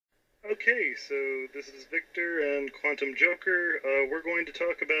Okay, so this is Victor and QuantumJoker. We're going to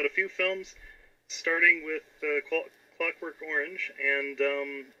talk about a few films, starting with Clockwork Orange, and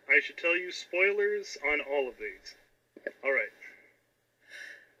I should tell you spoilers on all of these. All right.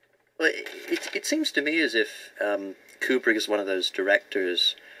 Well, it seems to me as if Kubrick is one of those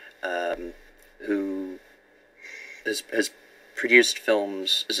directors who has produced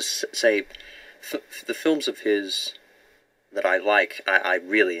films, say, the films of his that I like, I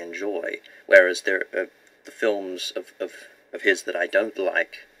really enjoy, whereas the films of his that I don't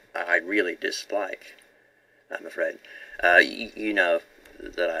like, I really dislike, I'm afraid. You know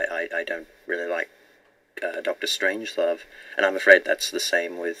that I don't really like Doctor Strangelove, and I'm afraid that's the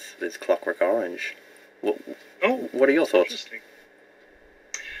same with Clockwork Orange. What, Oh, what are your thoughts? interesting.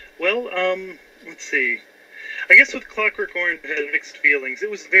 Well, let's see. I guess with Clockwork Orange, I had mixed feelings. It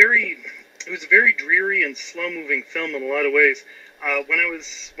was a very dreary and slow-moving film in a lot of ways. When I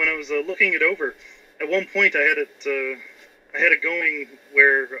was looking it over, at one point I had it going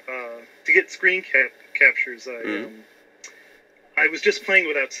where to get captures, Mm. I was just playing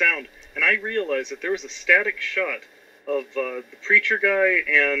without sound, and I realized that there was a static shot of the preacher guy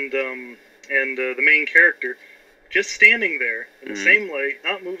and the main character just standing there in the Mm. same light,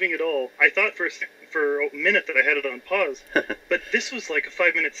 not moving at all. I thought for a minute that I had it on pause, but this was like a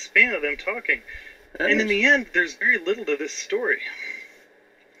 5 minute span of them talking. And in the end, there's very little to this story,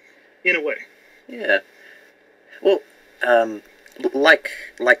 in a way. Yeah. Well, um, like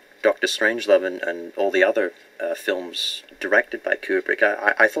Doctor Strangelove and all the other films directed by Kubrick,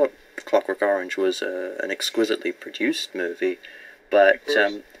 I thought Clockwork Orange was an exquisitely produced movie, Of but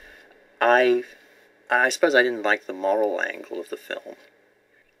course. I I suppose I didn't like the moral angle of the film.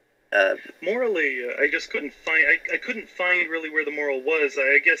 Uh, Morally, I just couldn't find. I couldn't find really where the moral was.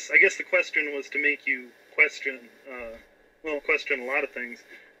 I guess the question was to make you question. Question a lot of things.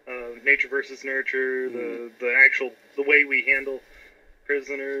 Nature versus nurture. mm, The way we handle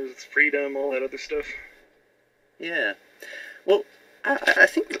prisoners, freedom, all that other stuff. yeah. Well, I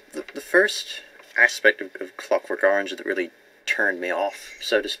think the first aspect of Clockwork Orange that really turned me off,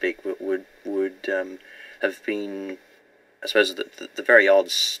 so to speak, would have been, I suppose, the very odd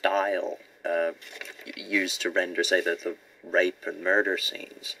style used to render, say, the rape and murder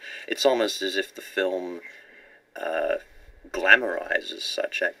scenes. It's almost as if the film uh, glamorizes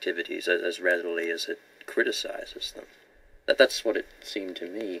such activities as readily as it criticizes them. That's what it seemed to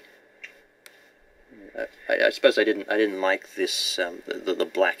me. I suppose I didn't like this the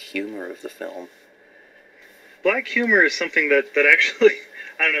black humor of the film. Black humor is something that actually,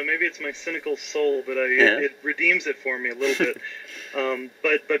 I don't know, maybe it's my cynical soul, but Yeah. it redeems it for me a little bit.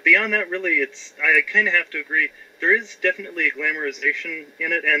 But beyond that, really, I kind of have to agree. There is definitely a glamorization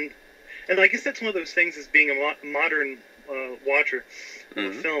in it, and I guess that's one of those things as being a modern watcher of a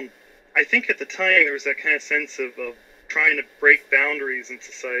Mm-hmm. film. I think at the time there was that kind of sense of trying to break boundaries in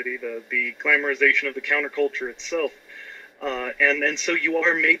society, the glamorization of the counterculture itself. And so you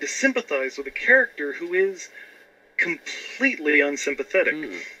are made to sympathize with a character who is completely unsympathetic.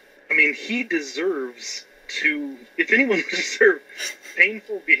 Mm. I mean, he deserves to. If anyone would deserve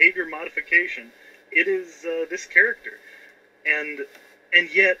painful behavior modification, it is this character. And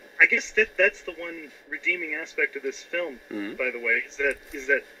and yet, I guess that's the one redeeming aspect of this film. Mm. By the way, is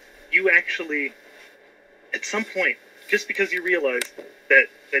that you actually, at some point, just because you realize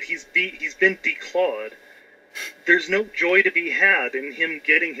that he's been declawed, there's no joy to be had in him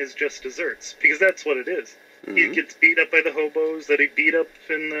getting his just desserts, because that's what it is. He Mm. gets beat up by the hobos that he beat up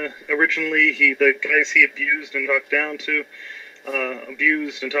in originally. The guys he abused and talked down to,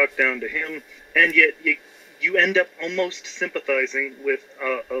 abused and talked down to him, and yet you end up almost sympathizing with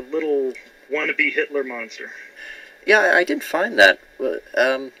a little wannabe Hitler monster. Yeah, I did find that. But,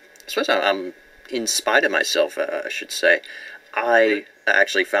 I suppose I'm in spite of myself, I should say. Right? I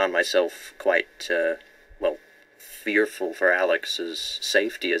actually found myself quite well fearful for Alex's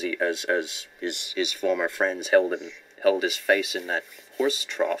safety as his former friends held his face in that horse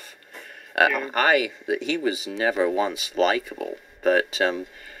trough. Yeah. He was never once likable, but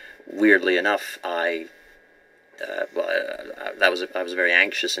weirdly enough, I was very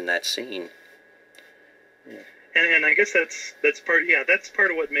anxious in that scene. And I guess that's part. Yeah, that's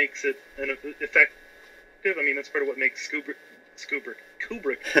part of what makes it an effective. I mean, that's part of what makes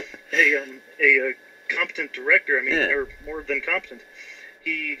Kubrick a competent director. I mean, Yeah. or more than competent.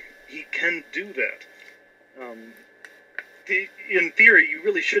 He can do that. Um, in theory, you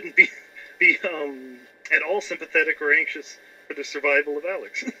really shouldn't be at all sympathetic or anxious for the survival of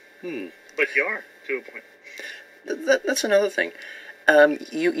Alex, Hmm. but you are to a point. That's another thing.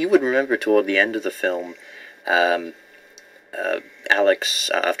 You would remember toward the end of the film, um, Alex,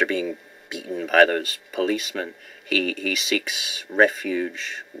 after being beaten by those policemen, he seeks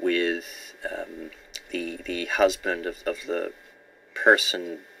refuge with the husband of the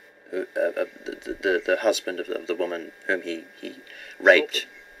person, the husband of the woman whom he raped.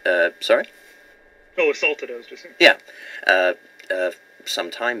 Sorry? Oh, assaulted, I was just saying. Yeah, uh,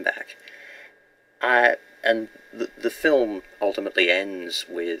 some time back. And the film ultimately ends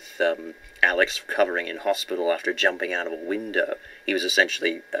with Alex recovering in hospital after jumping out of a window. He was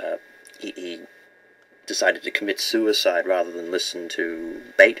essentially, he decided to commit suicide rather than listen to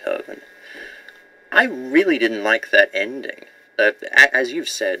Beethoven. I really didn't like that ending. As you've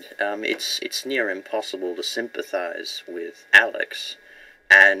said, it's near impossible to sympathize with Alex,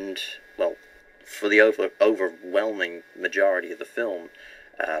 and, well, for the overwhelming majority of the film,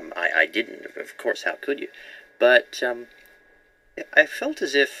 I didn't. Of course, how could you? But I felt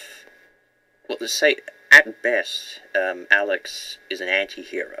as if, well, to say, at best, Alex is an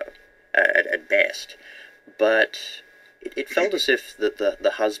anti-hero, at best. But it felt as if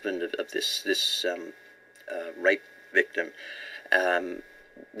the husband of this rape victim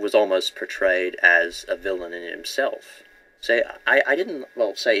was almost portrayed as a villain in himself. Say, I didn't,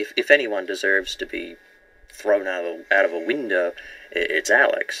 well, say, if anyone deserves to be thrown out of a window, it's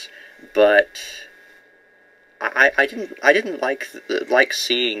Alex. But I didn't like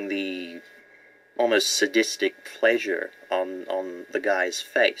seeing the almost sadistic pleasure on the guy's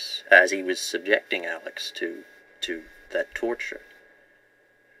face as he was subjecting Alex to that torture.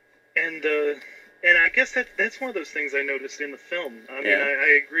 And I guess that's one of those things I noticed in the film. I mean,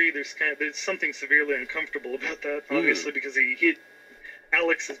 I agree. There's something severely uncomfortable about that, obviously, because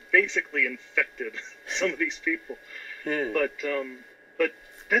Alex has basically infected some of these people. But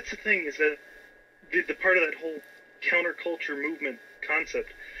that's the thing, is that the part of that whole counterculture movement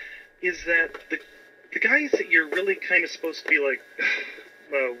concept is that the guys that you're really kind of supposed to be like,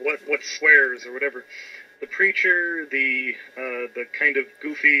 what swears or whatever, the preacher, the kind of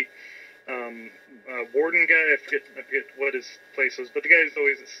goofy warden guy, I forget what his place was, but the guy who's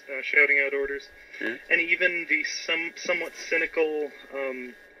always shouting out orders, and even the somewhat cynical,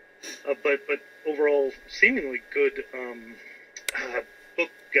 but overall seemingly good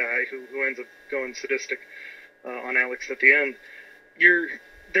book guy who ends up going sadistic on Alex at the end.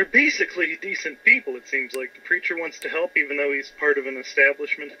 They're basically decent people, it seems like. The preacher wants to help, even though he's part of an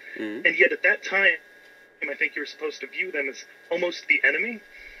establishment, and yet at that time, I think you're supposed to view them as almost the enemy,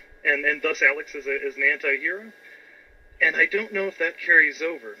 and thus Alex is an anti-hero. And I don't know if that carries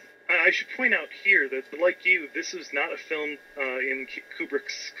over. I should point out here that, like you, this is not a film in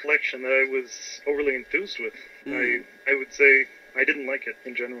Kubrick's collection that I was overly enthused with. I would say I didn't like it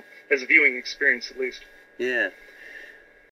in general, as a viewing experience at least. Yeah.